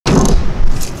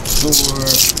What's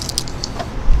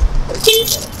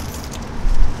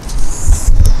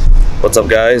up,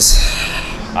 guys?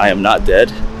 I am not dead.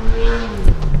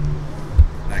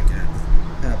 Back at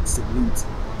Absolute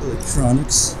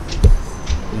Electronix.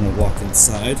 I'm gonna walk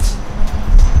inside.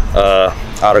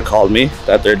 Outer called me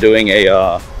that they're doing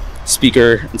a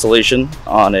speaker installation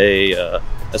on a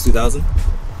S2000.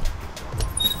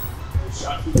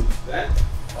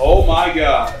 Oh my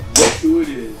god, look who it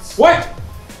is. What?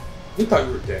 We thought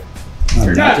you were dead.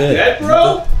 You're not dead,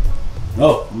 bro?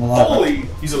 No, I'm alive. Holy,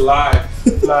 he's alive.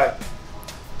 Alive.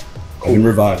 I've been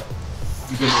revived.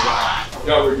 You've been revived. I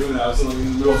forgot we were doing that. I was in the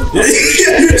middle of the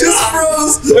You just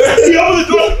froze!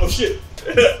 Oh shit.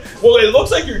 Well, it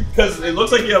looks like you're, because it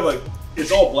looks like you have like,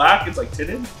 it's all black, it's like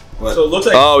tinted. What? So it looks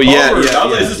like, oh yeah, covered. yeah,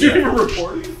 yeah, is this yeah. even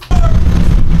recording?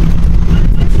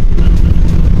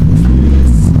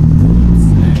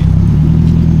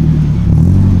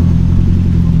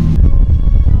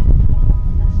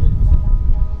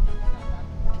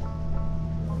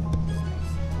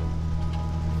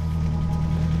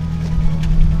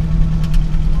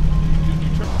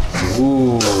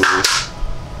 Ooh.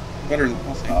 Better than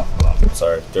pulsing. Oh,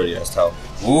 sorry, dirty ass towel.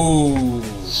 Ooh.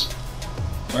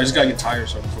 I just gotta get tired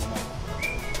so I can put them on.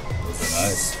 Those are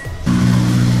nice.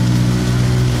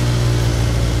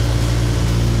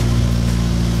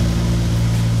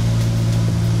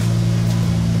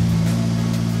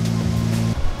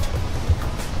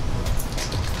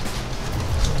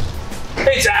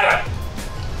 Hey, it's Adam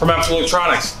from Absolute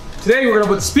Electronix. Today we're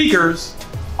gonna put speakers,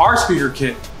 our speaker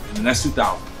kit, in an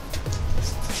S2000.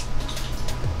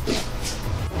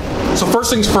 So first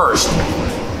things first,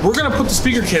 we're gonna put the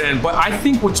speaker kit in, but I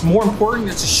think what's more important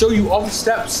is to show you all the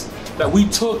steps that we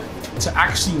took to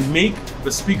actually make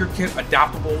the speaker kit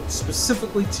adaptable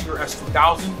specifically to your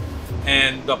S2000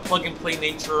 and the plug and play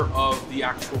nature of the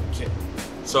actual kit.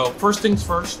 So first things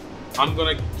first, I'm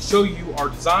gonna show you our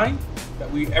design,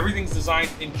 everything's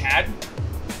designed in CAD.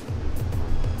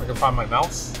 If I can find my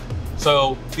mouse.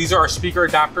 So these are our speaker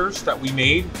adapters that we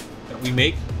make,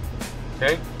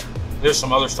 okay? There's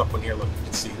some other stuff in here, look, you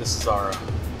can see. This is our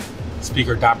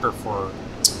speaker adapter for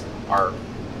our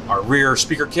rear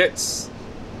speaker kits,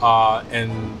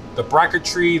 and the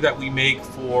bracketry that we make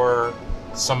for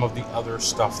some of the other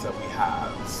stuff that we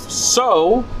have.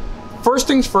 So, first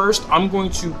things first, I'm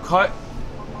going to cut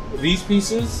these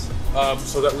pieces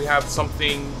so that we have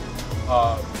something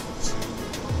to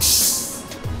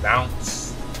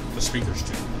bounce the speakers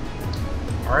to.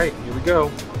 All right, here we go.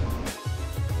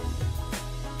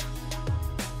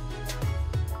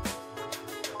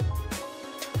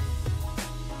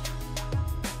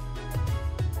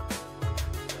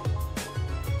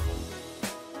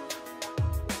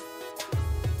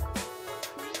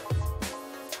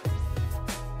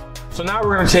 So now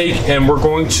we're going to take and we're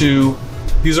going to,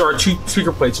 these are our two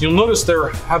speaker plates. You'll notice they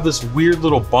have this weird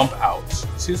little bump out.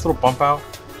 See this little bump out?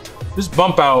 This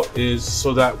bump out is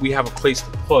so that we have a place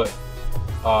to put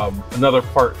another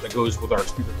part that goes with our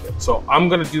speaker kit. So I'm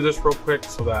going to do this real quick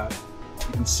so that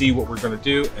you can see what we're going to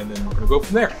do, and then we're going to go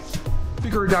from there.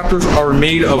 Speaker adapters are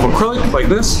made of acrylic like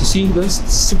this. You see this?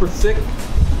 It's super thick,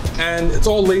 and it's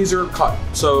all laser cut.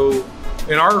 So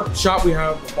in our shop we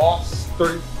have a Boss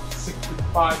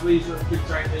 3655 laser, big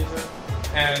giant laser,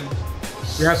 and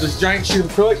we have this giant sheet of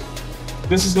acrylic.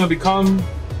 This is going to become,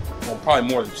 well, probably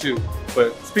more than two,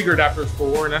 but speaker adapters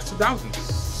for an S2000.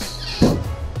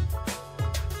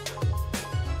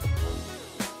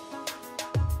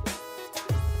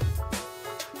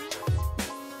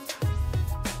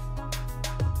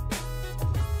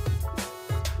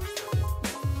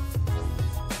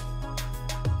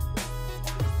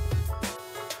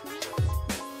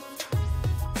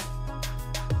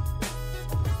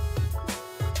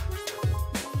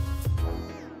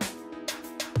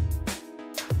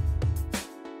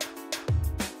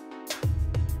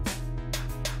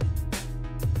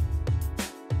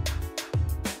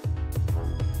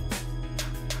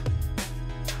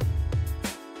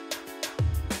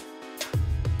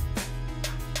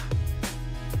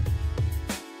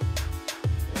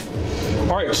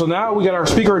 All right, so now we got our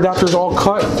speaker adapters all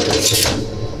cut.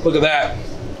 Look at that.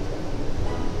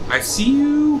 I see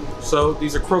you. So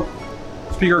these are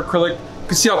speaker acrylic. You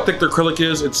can see how thick the acrylic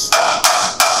is. It's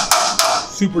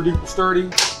super duper sturdy.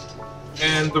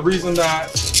 And the reason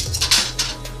that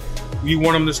you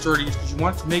want them this sturdy is because you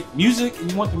want to make music and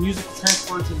you want the music to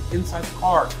transfer to the inside the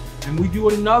car. And we do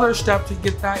another step to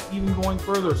get that even going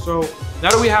further. So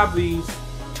now that we have these,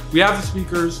 we have the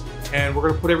speakers, and we're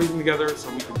gonna put everything together so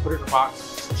we can put it in a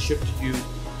box and ship to you.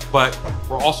 But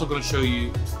we're also gonna show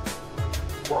you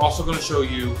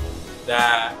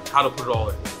that how to put it all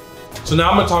in. So now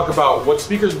I'm gonna talk about what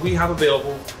speakers we have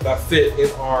available that fit in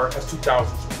our S2000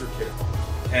 speaker kit.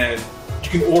 And you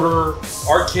can order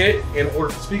our kit and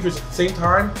order the speakers at the same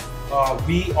time.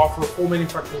 We offer a full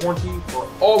manufacturer warranty for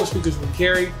all the speakers we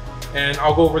carry. And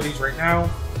I'll go over these right now.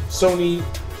 Sony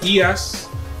ES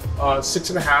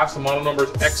 6.5, the model number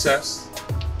is XS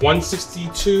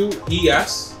 162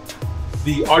 ES.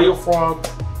 The AudioFrog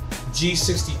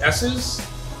G60Ss.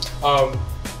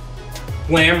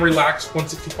 Blam Relax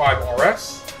 165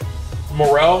 RS,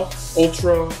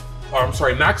 Maximal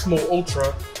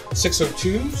Ultra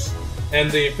 602s,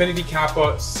 and the Infinity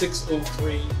Kappa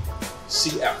 603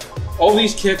 CF. All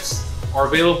these kits are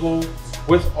available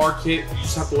with our kit. You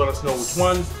just have to let us know which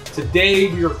one. Today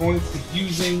we are going to be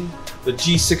using the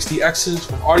G60Xs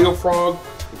from AudioFrog.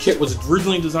 The kit was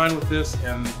originally designed with this,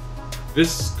 and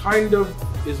this kind of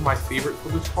is my favorite for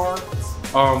this car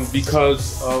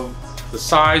because of the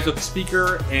size of the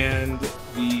speaker and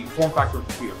the form factor of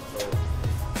the speaker. So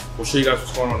we'll show you guys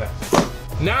what's going on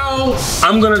next. Now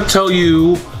I'm gonna tell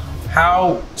you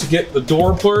how to get the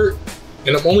door port,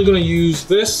 and I'm only gonna use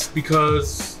this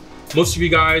because most of you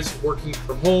guys working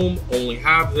from home only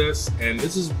have this, and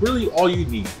this is really all you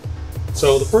need.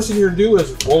 So the first thing you're gonna do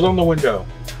is roll down the window.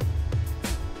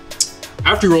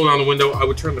 After you roll down the window, I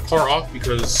would turn the car off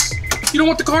because you don't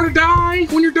want the car to die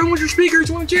when you're done with your speakers.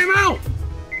 You wanna jam out.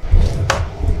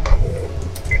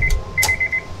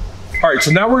 All right,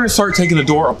 so now we're gonna start taking the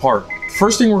door apart.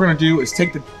 First thing we're gonna do is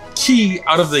take the key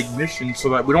out of the ignition so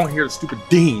that we don't hear the stupid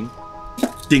ding.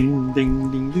 Ding,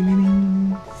 ding, ding, ding,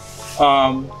 ding.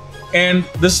 And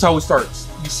this is how it starts.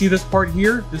 You see this part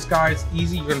here? This guy is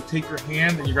easy. You're gonna take your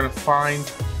hand and you're gonna find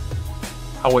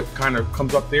how it kind of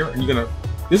comes up there, and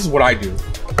this is what I do.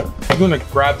 I'm gonna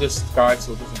grab this guy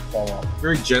so it doesn't fall off.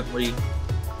 Very gently,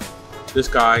 this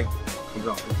guy comes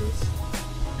out like this.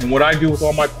 And what I do with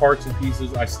all my parts and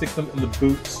pieces, I stick them in the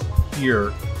boots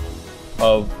here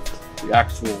of the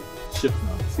actual shift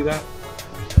mount. See that?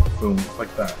 Boom,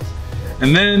 like that.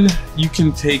 And then you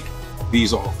can take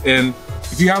these off. And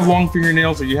if you have long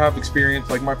fingernails or you have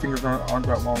experience, like my fingers aren't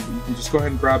that long, but you can just go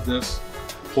ahead and grab this,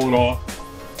 pull it off.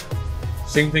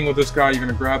 Same thing with this guy, you're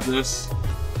gonna grab this,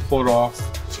 pull it off.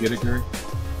 Did you get it, Gary?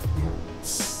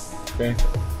 Okay.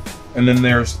 And then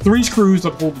there's 3 screws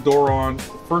that hold the door on. The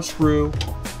first screw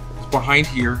behind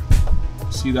here,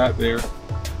 see that there.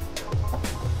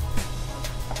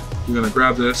 You're gonna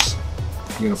grab this,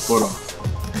 you're gonna pull it off.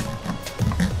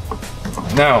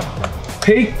 Now,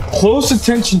 pay close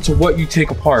attention to what you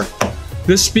take apart.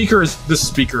 This speaker's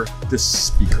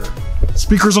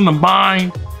on the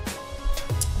mind.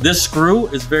 This screw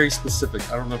is very specific.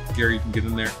 I don't know if Gary can get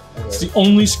in there. Okay. It's the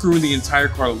only screw in the entire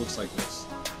car that looks like this.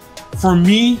 For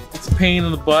me, it's a pain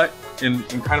in the butt and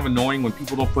kind of annoying when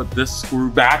people don't put this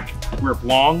screw back where it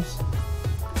belongs.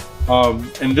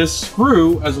 And this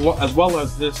screw, as well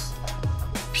as this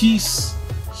piece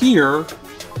here,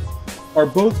 are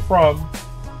both from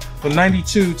the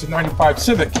 92 to 95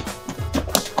 Civic.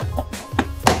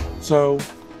 So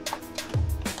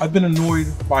I've been annoyed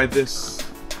by this,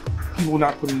 people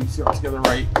not putting these together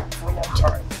right for a long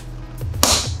time.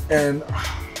 And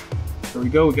there we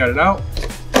go, we got it out.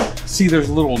 See, there's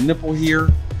a little nipple here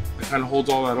that kind of holds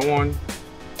all that on.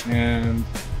 And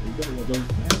there we go.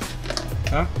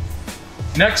 Huh?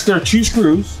 Next, there are 2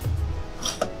 screws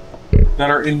that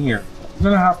are in here. I'm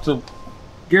gonna have to,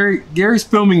 Gary's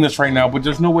filming this right now, but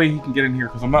there's no way he can get in here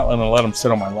because I'm not gonna let him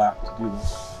sit on my lap to do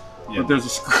this. Yeah. But there's a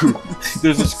screw,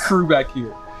 there's a screw back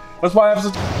here. That's why I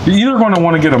have to, you're either gonna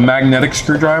wanna get a magnetic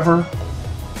screwdriver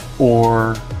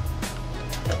or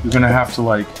you're gonna have to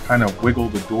like kind of wiggle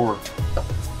the door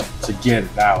to get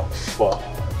it out. But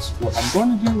what I'm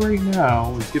going to do right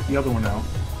now is get the other one out.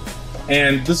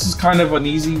 And this is kind of an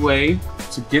easy way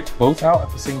to get both out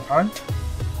at the same time.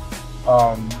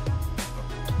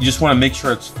 You just want to make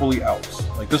sure it's fully out.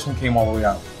 Like this one came all the way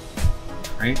out,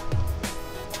 right?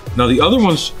 Now the other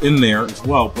one's in there as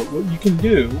well, but what you can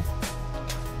do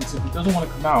is if it doesn't want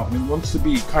to come out, and it wants to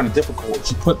be kind of difficult,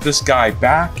 is you put this guy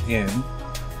back in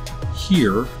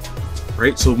here,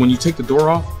 right? So when you take the door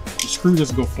off, the screw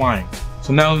doesn't go flying.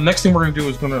 So now the next thing we're gonna do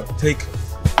is gonna take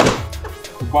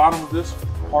the bottom of this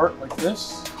part like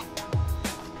this.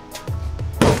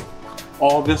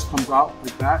 All this comes out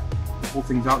like that. The whole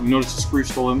thing's out. You notice the screw's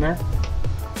still in there.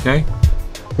 Okay.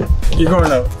 You're going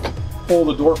to pull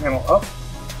the door panel up,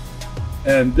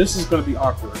 and this is going to be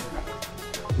awkward.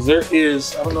 Because there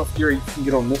is, I don't know if Gary can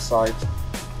get on this side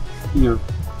here.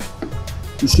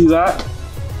 You see that?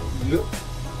 Yep.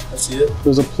 I see it.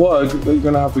 There's a plug that you're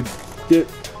going to have to get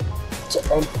to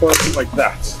unplug it like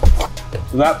that.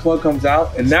 So that plug comes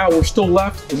out, and now we're still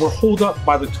left, and we're holed up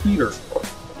by the tweeter.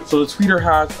 So the tweeter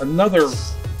has another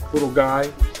little guy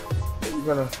that you're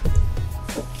gonna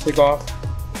take off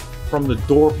from the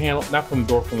door panel, not from the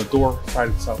door, from the door side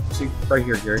itself. See right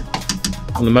here, Gary,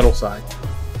 on the metal side.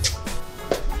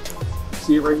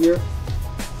 See it right here?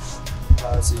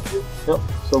 I see you. Yep.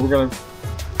 So we're gonna,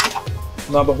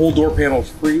 now the whole door panel is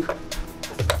free.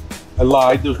 I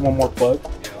lied, there's one more plug.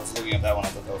 Yeah, I was looking at that one. I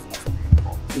thought that was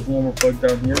enough. There's one more plug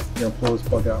down here. You're gonna pull this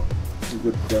plug out. You're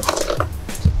good to go.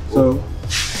 So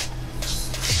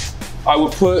I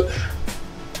would put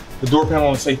the door panel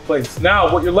in a safe place.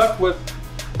 Now what you're left with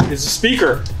is a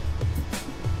speaker.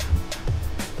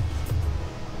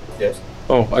 Yes.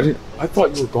 Oh, I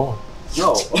thought you were gone.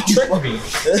 No. You tricked me.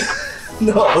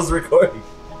 No, I was recording.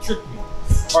 You tricked me.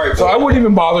 All right, so I wouldn't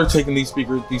even bother taking these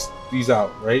speakers, these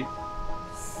out, right?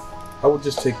 I would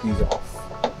just take these off.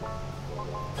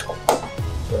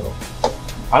 So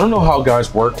I don't know how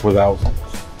guys work without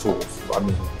tools. I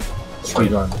mean, screw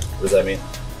gun. What does that mean?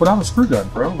 Without a screw gun,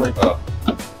 bro. Like,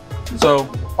 so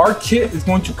our kit is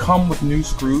going to come with new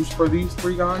screws for these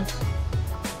 3 guys,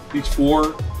 these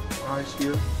 4 guys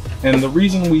here. And the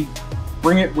reason we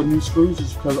bring it with new screws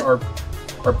is because our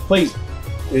plate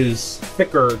is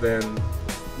thicker than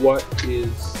what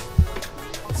is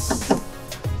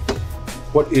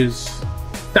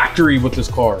factory with this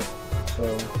car.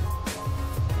 So,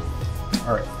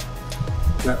 all right,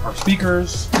 got our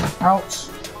speakers out,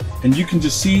 and you can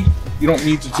just see you don't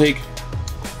need to take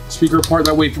the speaker apart.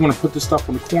 That way, if you want to put this stuff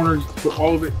on the corner, you can put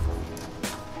all of it.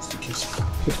 Just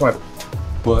kiss my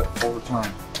butt all the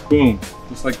time. Boom,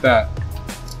 just like that.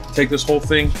 Take this whole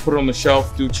thing, put it on the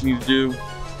shelf, do what you need to do.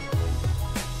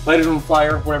 Light it on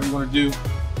fire, whatever you want to do.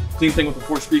 Same thing with the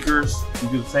 4 speakers, you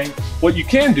do the same. What you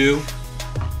can do,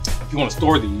 if you want to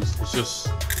store these, is just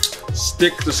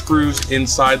stick the screws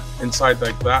inside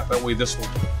like that. That way this will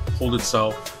hold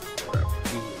itself. Whatever.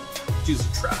 Use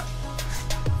the trash.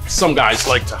 Some guys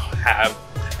like to have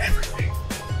everything.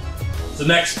 So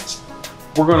next,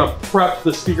 we're gonna prep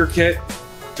the speaker kit.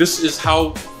 This is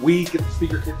how we get the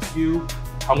speaker kit to you.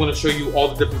 I'm gonna show you all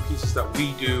the different pieces that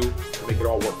we do to make it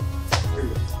all work. Here we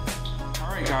go.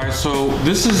 All right, guys, so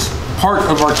this is part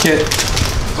of our kit,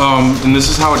 and this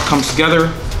is how it comes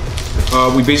together.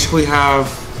 We basically have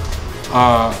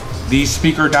these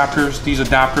speaker adapters. These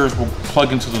adapters will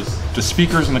plug into the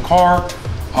speakers in the car.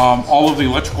 All of the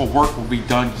electrical work will be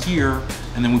done here,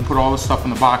 and then we put all this stuff in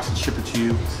the box and ship it to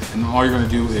you, and all you're gonna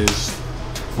do is,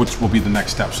 which will be the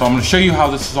next step. So I'm gonna show you how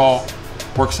this all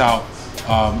works out,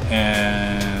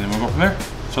 and then we'll go from there.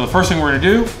 So the first thing we're gonna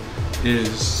do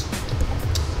is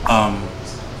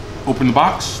open the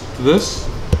box to this,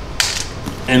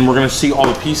 and we're gonna see all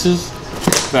the pieces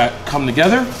that come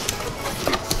together.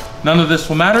 None of this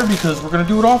will matter because we're gonna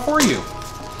do it all for you.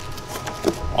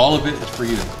 All of it is for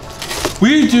you.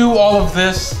 We do all of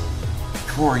this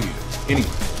for you. Anyway,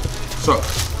 so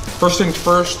first things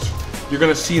first, you're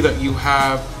gonna see that you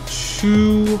have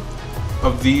 2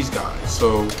 of these guys.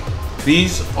 So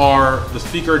these are the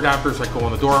speaker adapters that go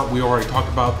on the door. We already talked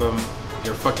about them.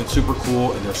 They're fucking super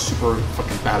cool and they're super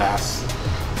fucking badass.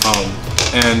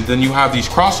 And then you have these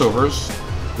crossovers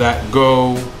that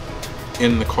go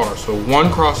in the car. So one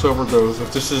crossover goes,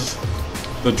 if this is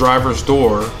the driver's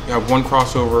door, you have one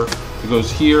crossover that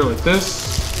goes here like this.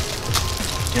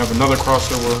 You have another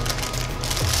crossover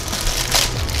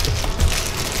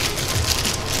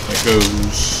that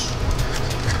goes,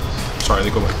 sorry, they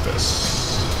go like this.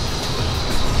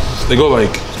 They go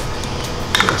like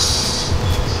this.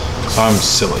 I'm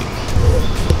silly.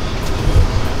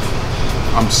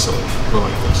 I'm silly. Go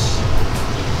like this.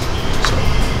 So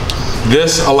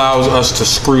this allows us to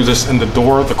screw this in the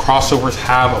door. The crossovers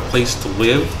have a place to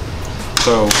live.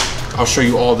 So I'll show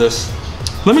you all this.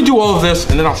 Let me do all of this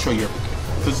and then I'll show you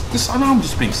everything. Because this, I know I'm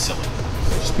just being silly.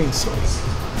 Just being silly.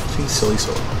 Just being silly.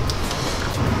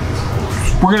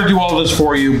 We're gonna do all of this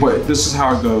for you, but this is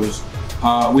how it goes.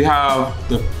 We have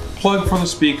the plug for the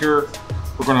speaker.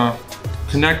 We're gonna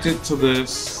connect it to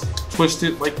this, twist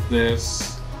it like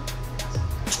this,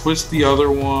 twist the other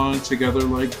one together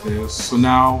like this. So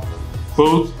now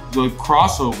both the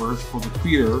crossovers for the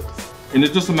tweeter, and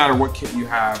it doesn't matter what kit you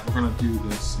have, we're gonna do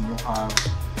this, and you'll have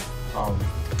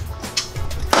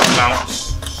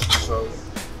mounts. So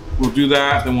we'll do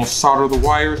that, then we'll solder the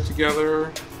wires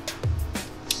together.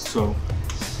 So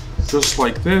just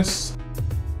like this.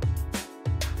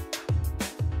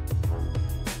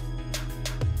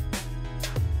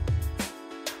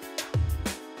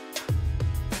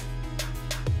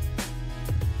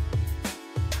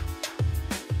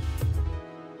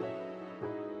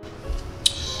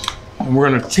 And we're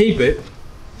gonna tape it.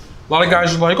 A lot of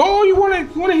guys are like, "Oh, you want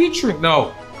a heat shrink?"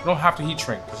 No, You don't have to heat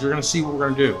shrink because you're gonna see what we're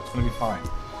gonna do. It's gonna be fine.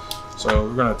 So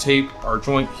we're gonna tape our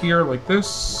joint here like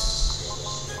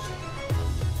this.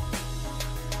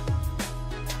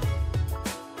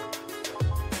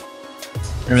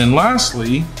 And then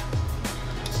lastly,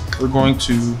 we're going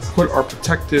to put our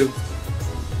protective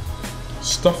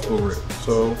stuff over it.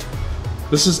 So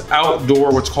this is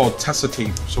outdoor, what's called Tessa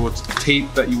tape. So it's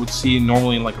tape that you would see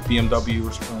normally in like a BMW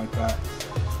or something like that.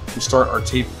 We start our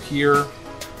tape here,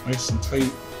 nice and tight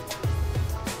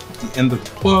at the end of the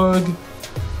plug.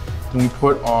 Then we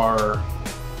put our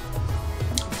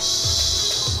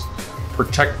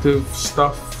protective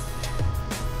stuff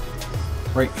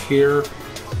right here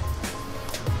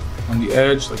on the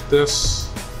edge like this,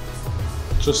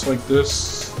 just like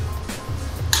this.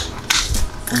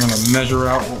 We're gonna measure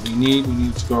out what we need. We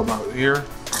need to go about here,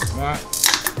 like that.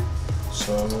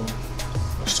 So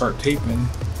let's start taping.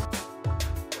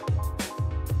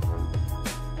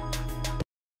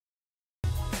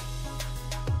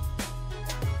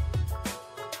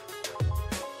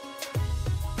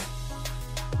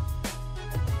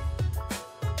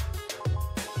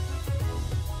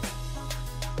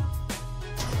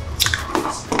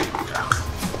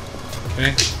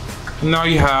 Okay, and now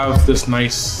you have this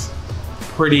nice,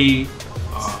 pretty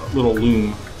little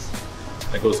loom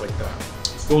that goes like that.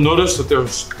 You'll notice that the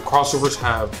crossovers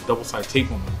have double-sided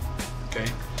tape on them. Okay,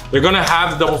 they're gonna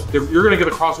have you're gonna get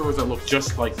the crossovers that look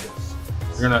just like this.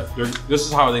 This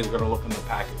is how they're gonna look in the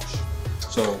package.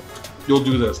 So you'll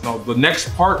do this. Now the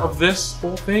next part of this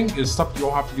whole thing is stuff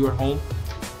you'll have to do at home.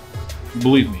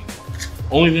 Believe me,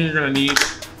 only thing you're gonna need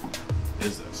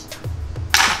is this.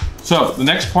 So the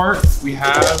next part, we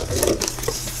have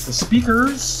the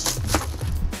speakers.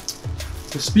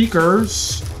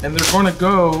 And they're gonna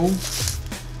go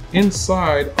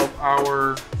inside of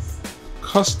our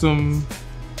custom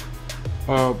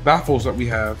baffles that we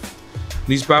have.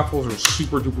 These baffles are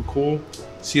super duper cool.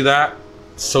 See that?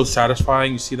 It's so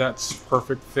satisfying. You see that? It's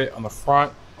perfect fit on the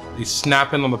front. They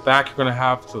snap in on the back. You're gonna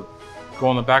have to go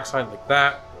on the back side like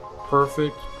that.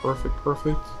 Perfect, perfect,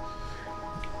 perfect.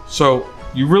 So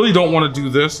you really don't want to do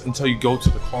this until you go to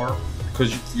the car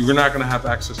because you're not going to have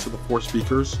access to the 4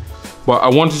 speakers. But I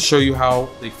wanted to show you how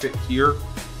they fit here.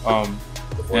 The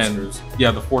 4 screws.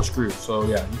 Yeah, the 4 screws. So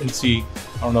yeah, you can see.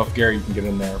 I don't know if Gary, you can get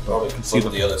in there, but you can see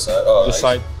the other side. Oh, this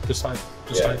side, this side,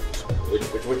 this side.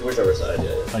 Whichever side.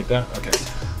 Yeah. Like that. Okay.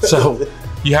 So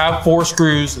you have 4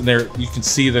 screws, and you can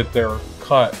see that they're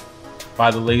cut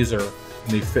by the laser, and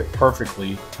they fit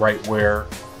perfectly right where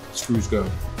the screws go.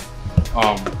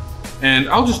 And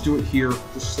I'll just do it here,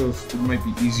 just so it might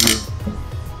be easier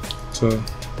to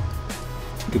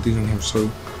get these in here. So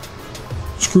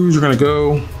screws are gonna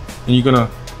go, and they're gonna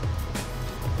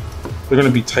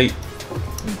be tight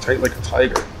like a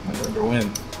tiger. They're gonna go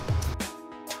in.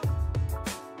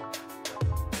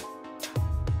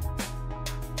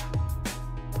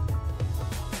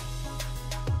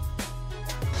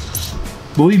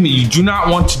 Believe me, you do not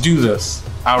want to do this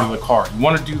out of the car. You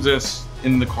want to do this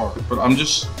in the car, but I'm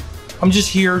just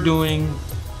here doing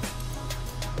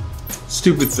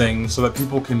stupid things so that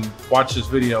people can watch this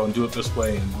video and do it this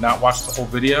way and not watch the whole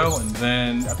video, and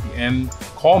then at the end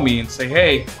call me and say,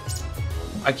 hey,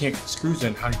 I can't get the screws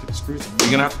in. How do you get the screws in? You're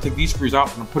gonna have to take these screws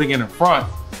out and I'm putting it in front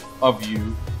of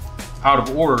you out of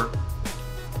order,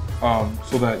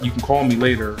 so that you can call me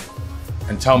later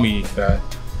and tell me that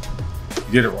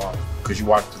you did it wrong because you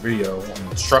watched the video and the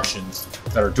instructions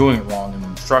that are doing it wrong in the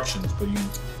instructions, but you're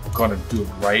gonna do it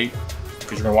right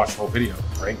because you're gonna watch the whole video,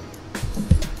 right?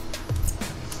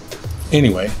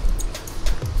 Anyway,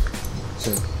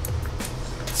 so,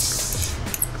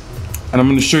 and I'm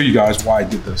gonna show you guys why I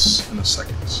did this in a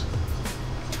second.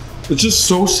 It's just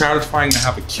so satisfying to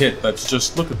have a kit that's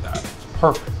just, look at that, it's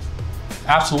perfect,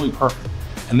 absolutely perfect.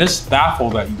 And this baffle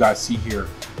that you guys see here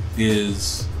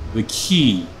is the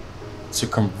key to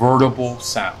convertible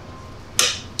sound.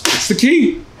 It's the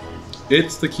key.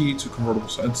 It's the key to convertible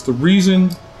sound. It's the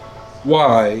reason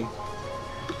why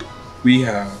we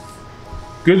have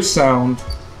good sound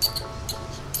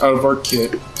out of our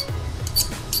kit,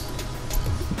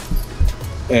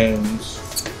 and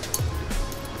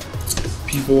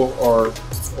people are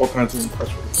all kinds of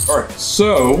impressed with it. All right,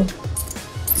 so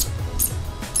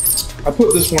I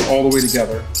put this one all the way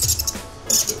together like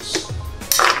this.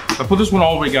 I put this one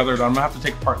all the way together that I'm gonna have to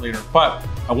take apart later, but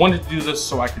I wanted to do this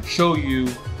so I could show you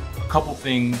a couple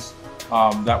things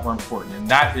that were important, and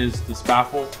that is this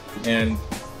baffle and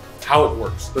how it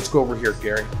works. Let's go over here,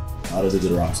 Gary. I did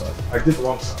the wrong side. I did the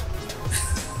wrong side.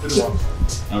 Did the wrong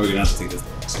side. Now we're gonna have to take this door.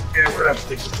 Yeah, we're gonna have to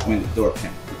take this. I mean, the door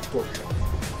pan. Door pan.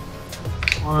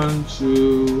 1,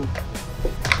 2,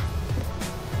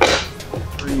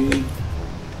 3, 3.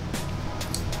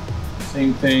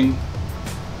 Same thing.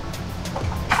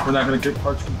 We're not gonna get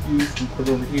parts confused. We put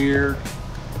it over here.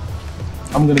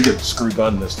 I'm gonna get the screw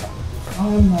gun this time.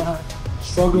 I'm not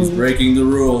struggling. He's breaking the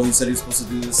rule. He said he's supposed to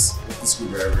do this with the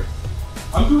screwdriver.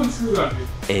 I'm doing screw gun, dude.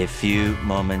 A few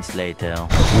moments later.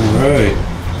 Alright.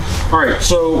 Alright,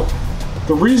 so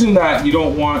the reason that you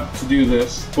don't want to do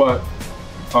this, but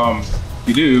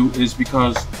you do, is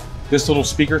because this little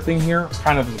speaker thing here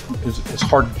kind of is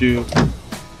hard to do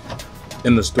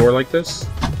in this door like this.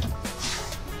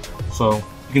 So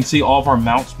you can see all of our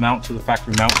mounts mount to the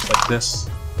factory mounts like this.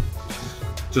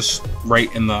 Just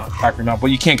right in the factory mount, but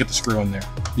you can't get the screw in there.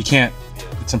 You can't,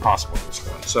 it's impossible to get the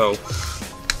screw in. So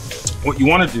what you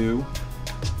want to do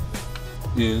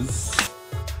is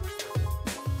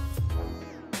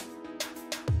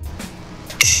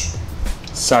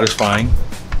satisfying.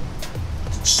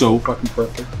 So fucking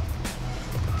perfect.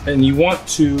 And you want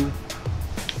to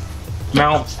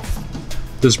mount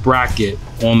this bracket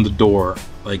on the door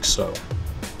like so.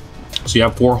 So you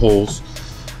have 4 holes.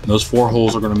 And those 4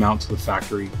 holes are going to mount to the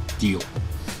factory deal.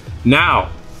 Now,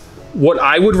 what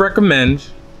I would recommend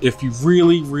if you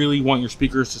really, really want your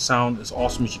speakers to sound as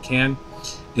awesome as you can,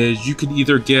 is you could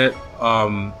either get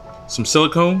some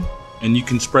silicone, and you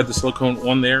can spread the silicone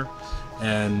on there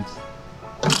and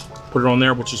put it on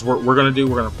there, which is what we're gonna do.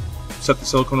 We're gonna set the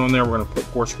silicone on there. We're gonna put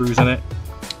 4 screws in it.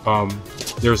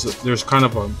 There's kind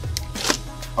of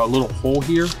a little hole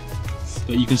here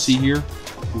that you can see here.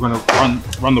 We're gonna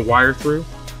run the wire through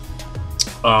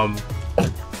for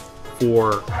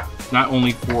not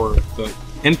only for the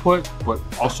input, but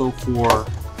also for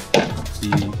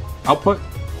the output.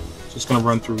 So it's gonna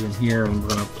run through in here, and we're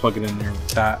gonna plug it in there like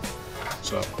that.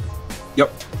 So,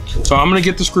 yep. So I'm gonna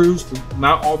get the screws to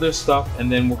mount all this stuff,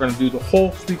 and then we're gonna do the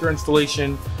whole speaker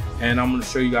installation, and I'm gonna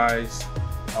show you guys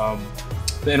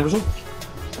the end result.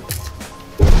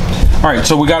 All right,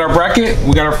 so we got our bracket,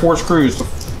 we got our 4 screws. The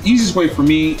easiest way for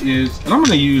me is, and I'm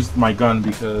gonna use my gun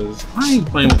because I ain't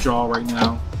playing with y'all right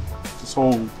now. This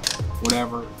whole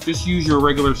whatever. Just use your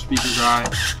regular speaker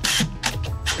guide.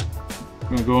 I'm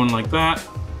gonna go in like that.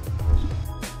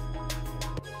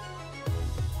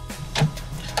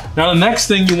 Now the next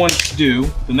thing you want to do,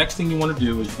 is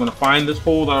you're gonna find this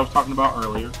hole that I was talking about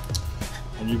earlier,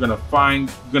 and you're gonna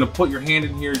put your hand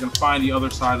in here. You're gonna find the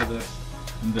other side of this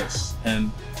and this,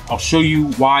 and I'll show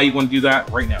you why you want to do that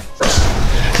right now.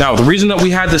 Now the reason that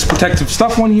we had this protective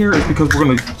stuff on here is because we're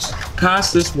gonna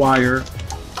pass this wire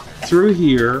through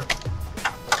here,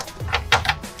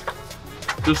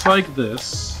 just like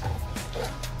this.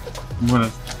 I'm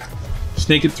gonna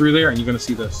snake it through there, and you're gonna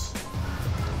see this.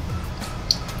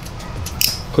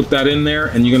 Clip that in there,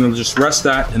 and you're gonna just rest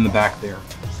that in the back there,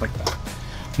 just like that.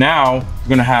 Now, you're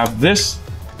gonna have this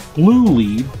blue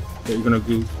lead that you're gonna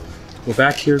go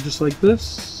back here just like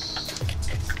this.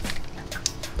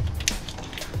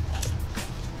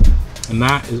 And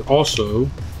that is also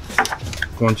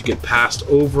going to get passed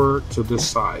over to this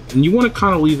side. And you wanna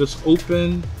kind of leave this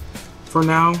open for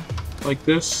now, like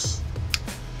this,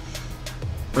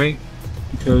 right?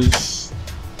 Because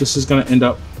this is gonna end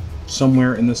up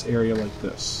somewhere in this area like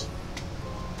this,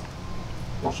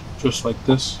 just like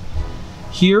this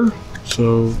here.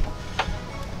 So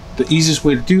the easiest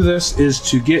way to do this is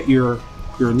to get your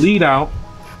lead out,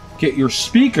 get your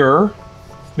speaker,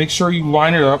 make sure you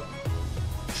line it up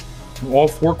in all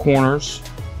 4 corners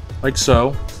like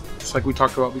so, just like we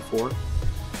talked about before.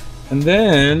 And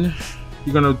then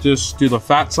you're gonna just do the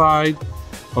fat side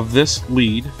of this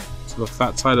lead, so the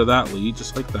fat side of that lead,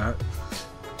 just like that.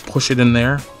 Push it in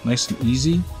there nice and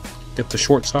easy. Get the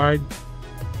short side,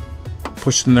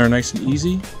 push it in there nice and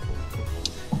easy.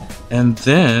 And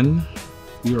then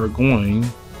we are going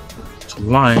to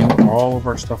line all of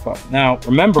our stuff up. Now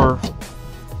remember,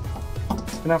 you're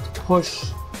gonna have to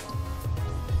push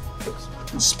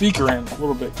the speaker in a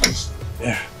little bit, because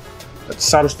yeah, that's a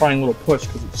satisfying little push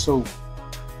because it's so.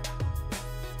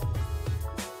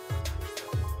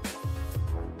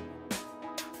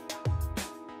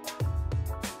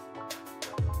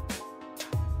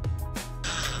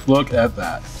 Look at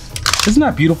that. Isn't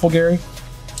that beautiful, Gary?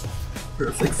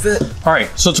 Perfect fit. All right,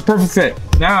 so it's a perfect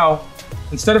fit. Now,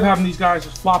 instead of having these guys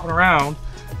just flopping around,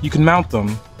 you can mount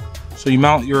them. So you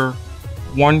mount your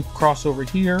one crossover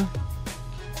here.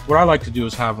 What I like to do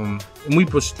is have them, and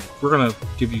we're gonna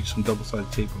give you some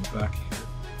double-sided tape on the back here.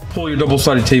 Pull your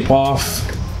double-sided tape off.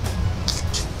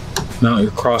 Mount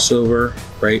your crossover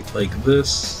right like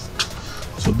this.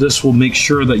 So this will make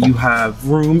sure that you have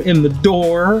room in the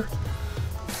door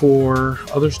for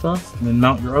other stuff, and then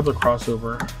mount your other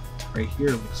crossover right here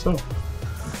like so.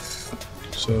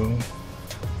 So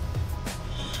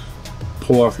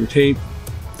pull off your tape.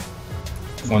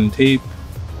 One tape.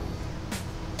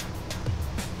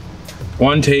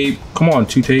 One tape. Come on,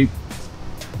 two tape.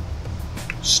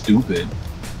 Stupid.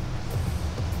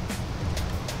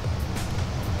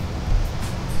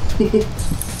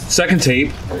 Second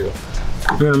tape. There you go.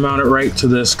 We're gonna mount it right to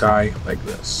this guy like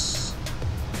this.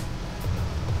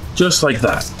 Just like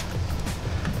that.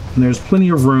 And there's plenty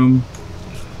of room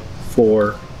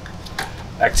for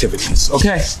activities.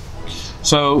 Okay,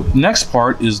 so next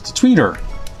part is the tweeter.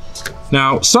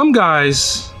 Now, some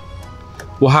guys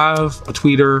will have a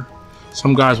tweeter,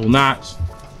 some guys will not.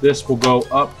 This will go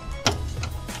up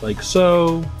like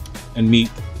so and meet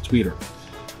the tweeter.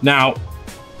 Now,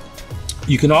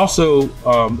 you can also,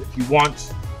 if you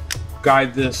want,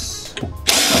 guide this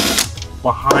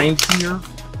behind here,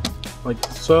 like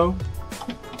so.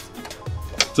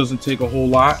 It doesn't take a whole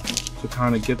lot to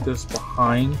kind of get this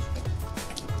behind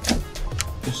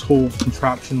this whole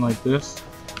contraption like this.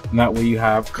 And that way you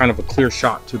have kind of a clear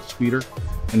shot to the tweeter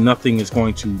and nothing is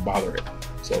going to bother it.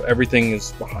 So everything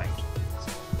is behind.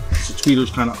 So tweeter's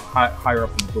kind of higher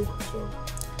up in the door. So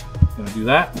I'm gonna do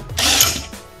that.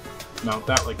 Mount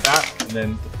that like that, and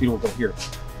then the tweeter will go here.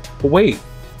 But wait,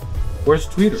 where's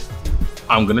the tweeter?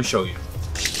 I'm gonna show you.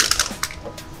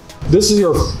 This is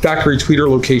your factory tweeter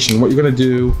location. What you're gonna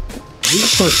do, you're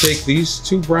just gonna take these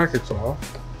two brackets off.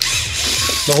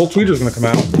 The whole tweeter's gonna come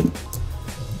out.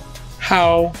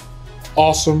 How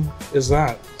awesome is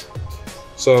that?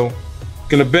 So,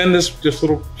 gonna bend this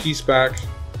little piece back,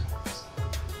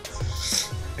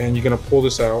 and you're gonna pull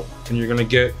this out, and you're gonna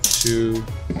get to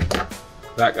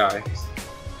that guy.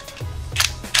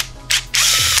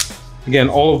 Again,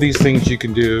 all of these things you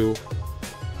can do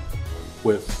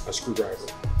with a screwdriver.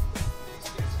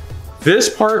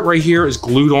 This part right here is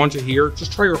glued onto here.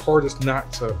 Just try your hardest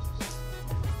not to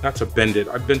bend it.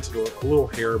 I've bent it a little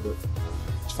hair, but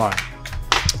it's fine.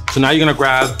 So now you're gonna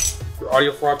grab your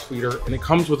audio frog tweeter, and it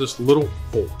comes with this little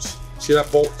bolt. See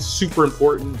that bolt? It's super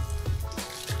important.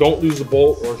 Don't lose the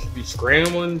bolt, or you should be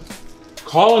scrambling,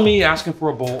 calling me, asking for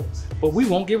a bolt. But we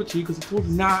won't give it to you because I told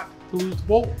you not to lose the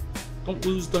bolt. Don't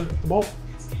lose the bolt.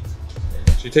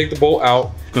 So you take the bolt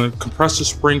out, you're gonna compress the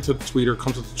spring to the tweeter,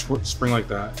 comes with the spring like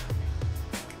that.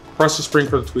 Press the spring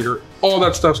for the tweeter. All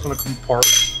that stuff's gonna come apart,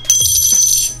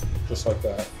 just like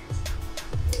that.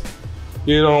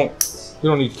 You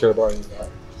don't need to care about any of that.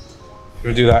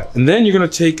 You're gonna do that. And then you're gonna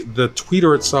take the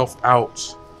tweeter itself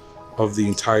out of the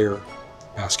entire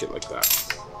basket like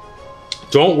that.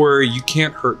 Don't worry, you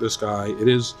can't hurt this guy. It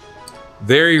is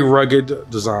very rugged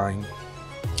design,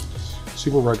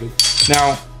 super rugged.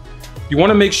 Now, you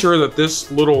wanna make sure that this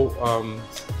little,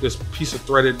 this piece of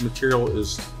threaded material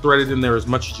is threaded in there as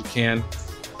much as you can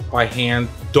by hand.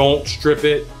 Don't strip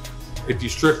it. If you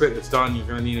strip it, it's done. You're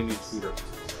gonna need a new tweeter.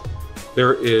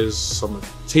 There is some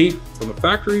tape from the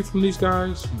factory from these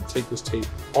guys. You take this tape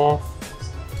off,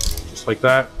 just like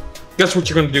that. Guess what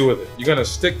you're gonna do with it? You're gonna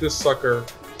stick this sucker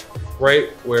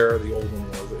right where the old one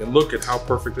was, and look at how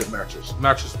perfect it matches.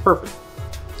 Matches perfect.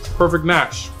 Perfect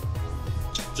match.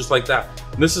 Just like that.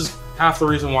 And this is half the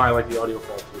reason why I like the audio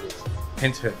frog tweeters.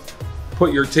 Hint,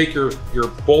 hint. Take your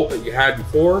bolt that you had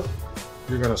before.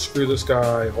 You're gonna screw this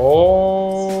guy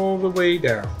all the way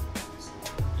down.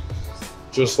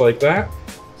 Just like that.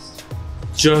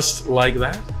 Just like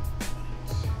that.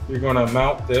 You're gonna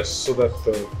mount this so that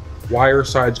the wire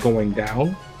side's going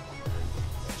down.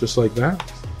 Just like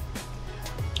that.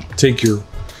 Take your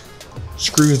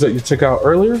screws that you took out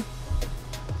earlier.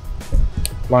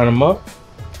 Line them up.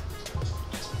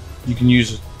 You can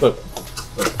use it. Look,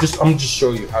 I'm gonna just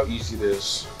show you how easy it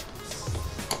is.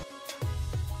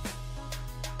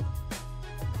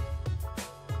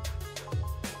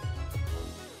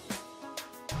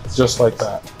 Just like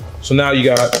that. So now you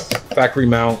got factory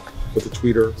mount with the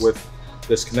tweeter with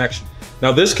this connection.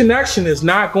 Now this connection is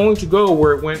not going to go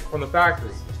where it went from the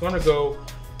factory. It's gonna go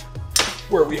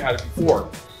where we had it before.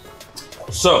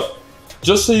 So,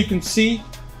 just so you can see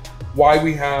why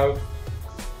we have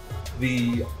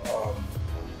the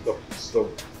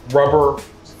rubber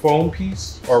foam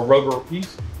piece, or rubber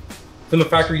piece. From the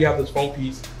factory you have this foam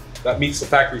piece that meets the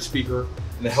factory speaker,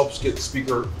 and it helps get the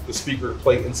speaker to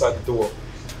play inside the door.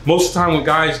 Most of the time when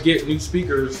guys get new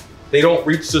speakers, they don't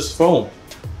reach this foam.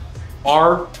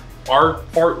 Our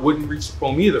part wouldn't reach the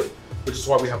foam either, which is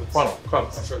why we have the funnel. Come,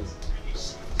 I'll show you.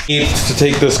 Need to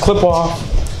take this clip off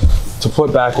to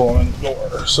put back on the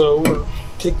door. So we're gonna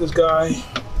take this guy,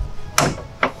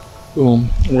 boom.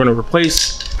 We're gonna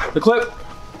replace the clip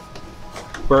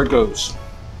where it goes.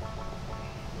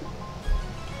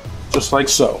 Just like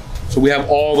so. So we have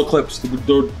all the clips.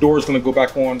 The door is gonna go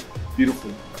back on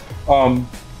beautifully.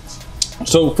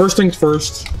 So first things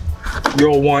first,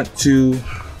 you'll want to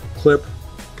clip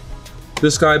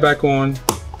this guy back on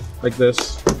like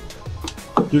this.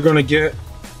 You're gonna get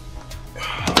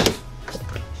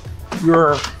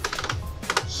your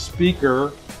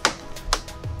speaker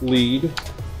lead,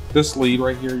 this lead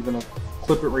right here. You're gonna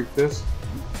clip it right this.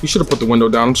 You should have put the window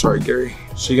down. I'm sorry, Gary.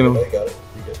 So you're gonna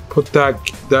put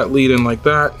that lead in like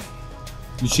that.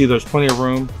 You see there's plenty of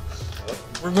room.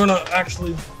 We're gonna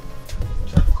actually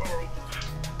turn the car over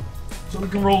so we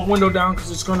can roll the window down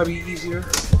because it's gonna be easier.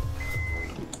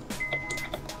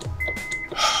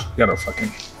 Gotta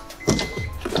fucking,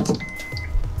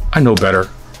 I know better.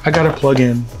 I gotta plug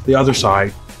in the other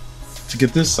side to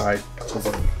get this side.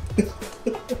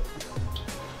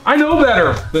 I know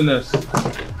better than this.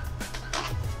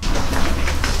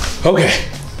 Okay,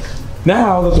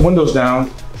 now that the window's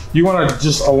down, you wanna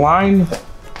just align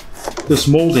this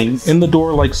molding in the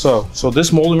door like so. So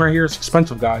this molding right here is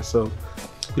expensive, guys, so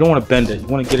you don't wanna bend it. You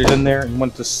wanna get it in there and you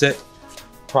want it to sit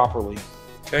properly,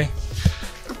 okay?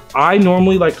 I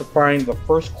normally like to find the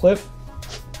first clip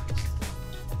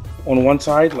on one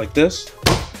side like this.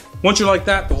 Once you're like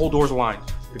that, the whole door's aligned.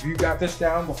 If you got this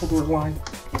down, the whole door's aligned.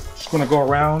 Just gonna go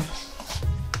around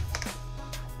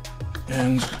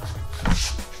and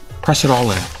press it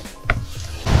all in.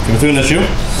 Going through an issue?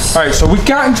 All right, so we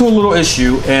got into a little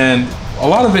issue, and a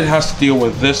lot of it has to deal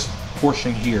with this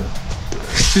portion here.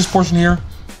 See this portion here?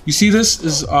 You see this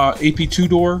is AP2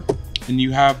 door, and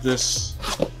you have this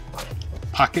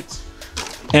pocket,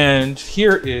 and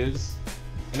here is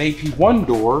an AP1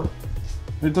 door,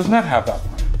 and it does not have that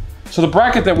one. So the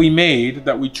bracket that we made,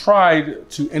 that we tried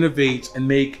to innovate and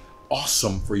make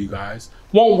awesome for you guys,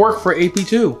 won't work for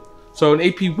AP2. So in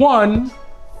AP1,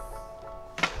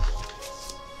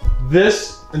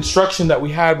 this instruction that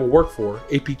we had will work for.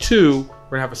 AP2, we're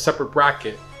gonna have a separate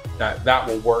bracket that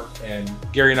will work, and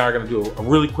Gary and I are gonna do a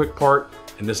really quick part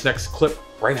in this next clip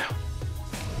right now.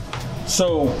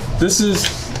 So this is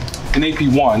an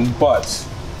AP1, but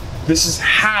this is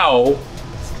how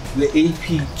the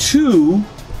AP2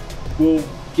 will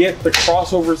get the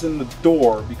crossovers in the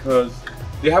door, because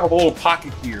they have a little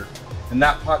pocket here, and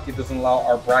that pocket doesn't allow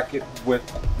our bracket with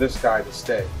this guy to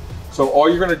stay. So all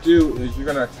you're gonna do is you're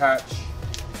gonna attach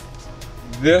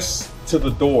this to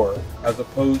the door as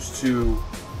opposed to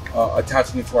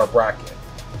attaching it to our bracket.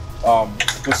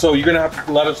 So you're gonna have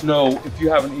to let us know if you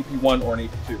have an AP1 or an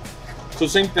AP2. So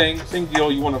same thing, same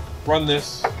deal. You wanna run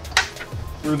this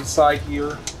through the side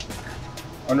here,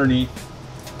 underneath,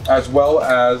 as well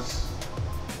as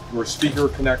your speaker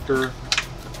connector,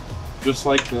 just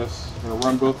like this. I'm gonna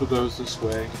run both of those this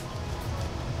way.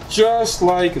 Just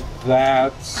like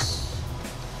that.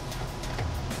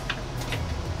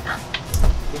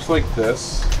 Just like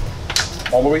this,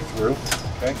 all the way through,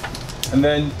 okay? And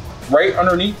then right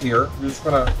underneath here, you're just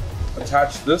gonna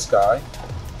attach this guy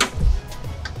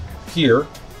here,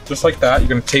 just like that. You're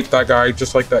gonna tape that guy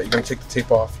just like that. You're gonna take the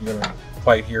tape off, you're gonna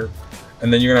apply it here.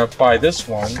 And then you're gonna apply this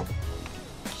one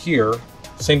here.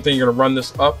 Same thing, you're gonna run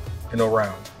this up and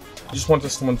around. You just want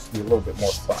this one to be a little bit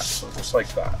more flat, so just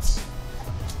like that.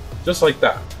 Just like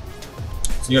that.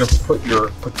 So you're gonna put your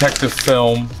protective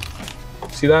film,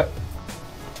 see that?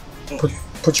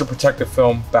 Put your protective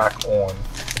film back on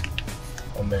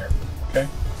there, okay?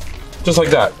 Just like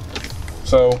that.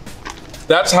 So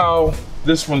that's how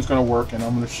this one's gonna work, and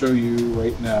I'm gonna show you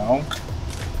right now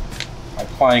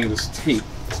applying this tape.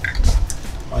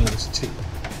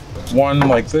 One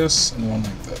like this and one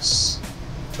like this,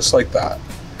 just like that.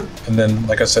 And then,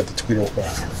 like I said, the tweeter will go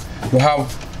here. You'll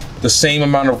have the same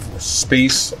amount of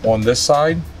space on this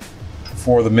side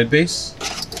for the mid bass,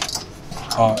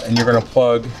 and you're gonna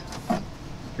plug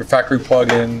your factory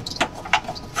plug in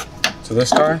to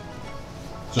this guy,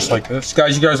 just like this.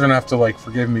 Guys, you guys are gonna have to like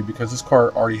forgive me because this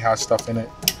car already has stuff in it,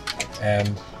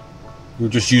 and we're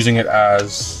just using it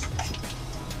as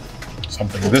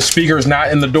something. This speaker is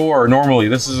not in the door normally.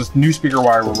 This is a new speaker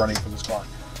wire we're running for this car.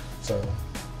 So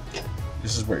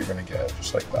this is what you're gonna get,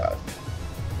 just like that,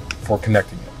 for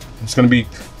connecting it. It's gonna be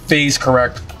phase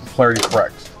correct, polarity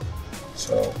correct.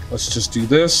 So let's just do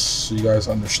this so you guys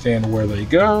understand where they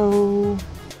go.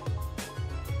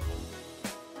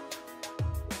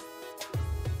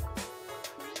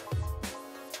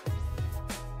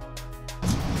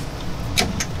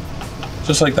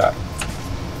 Just like that.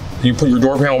 You put your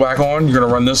door panel back on, you're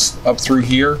gonna run this up through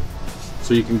here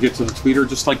so you can get to the tweeter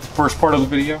just like the first part of the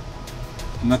video.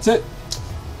 And that's it.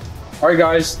 All right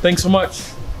guys, thanks so much.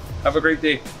 Have a great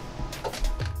day.